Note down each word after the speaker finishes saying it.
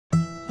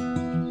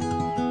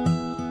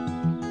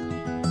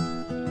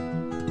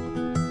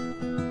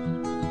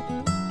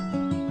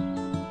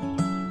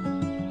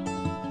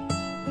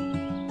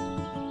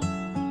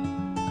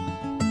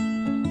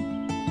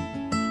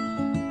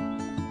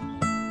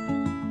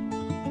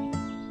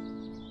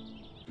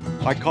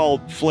I call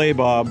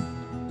Flabob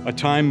a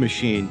time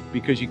machine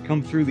because you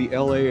come through the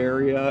LA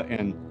area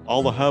and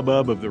all the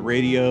hubbub of the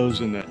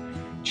radios and the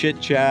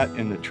chit chat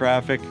and the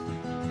traffic,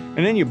 and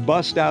then you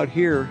bust out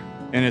here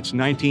and it's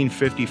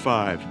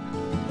 1955.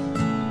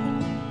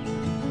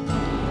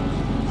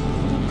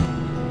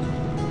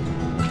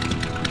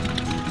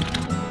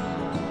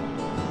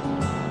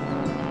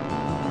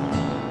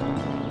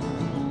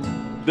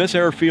 This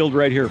airfield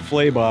right here,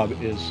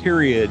 Flabob, is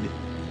period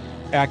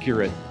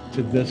accurate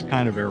to this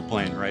kind of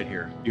airplane right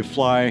here. You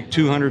fly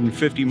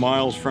 250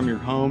 miles from your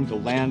home to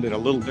land at a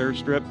little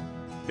airstrip.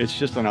 It's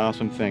just an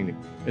awesome thing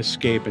to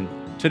escape in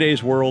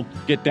today's world,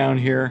 get down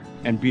here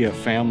and be a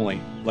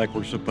family like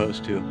we're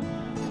supposed to.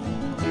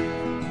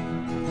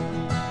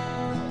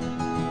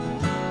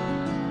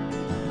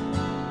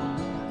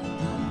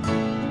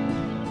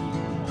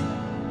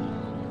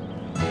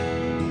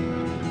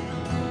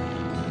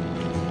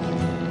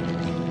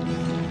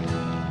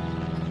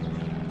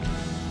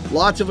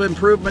 Lots of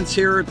improvements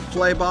here at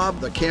Flabob.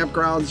 The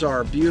campgrounds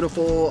are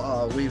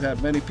beautiful. We've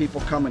had many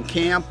people come and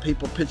camp.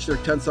 People pitch their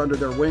tents under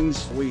their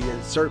wings. We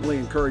certainly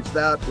encourage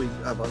that. We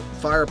have a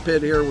fire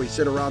pit here. We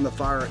sit around the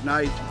fire at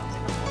night.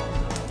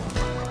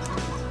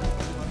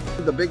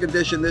 The big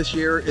addition this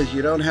year is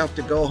you don't have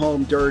to go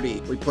home dirty.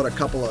 We put a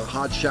couple of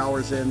hot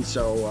showers in,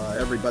 so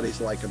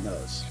everybody's liking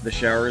those. The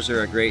showers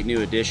are a great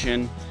new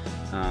addition.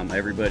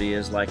 Everybody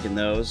is liking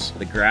those.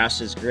 The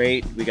grass is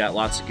great. We got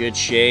lots of good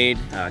shade,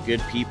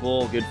 good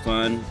people, good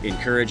fun.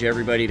 Encourage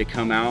everybody to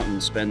come out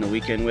and spend the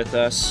weekend with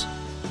us.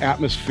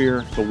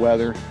 Atmosphere, the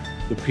weather,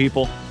 the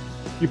people.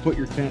 You put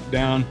your tent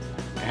down,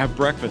 have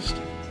breakfast,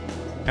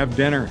 have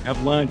dinner,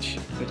 have lunch.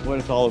 That's what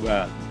it's all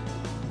about.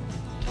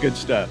 Good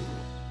stuff.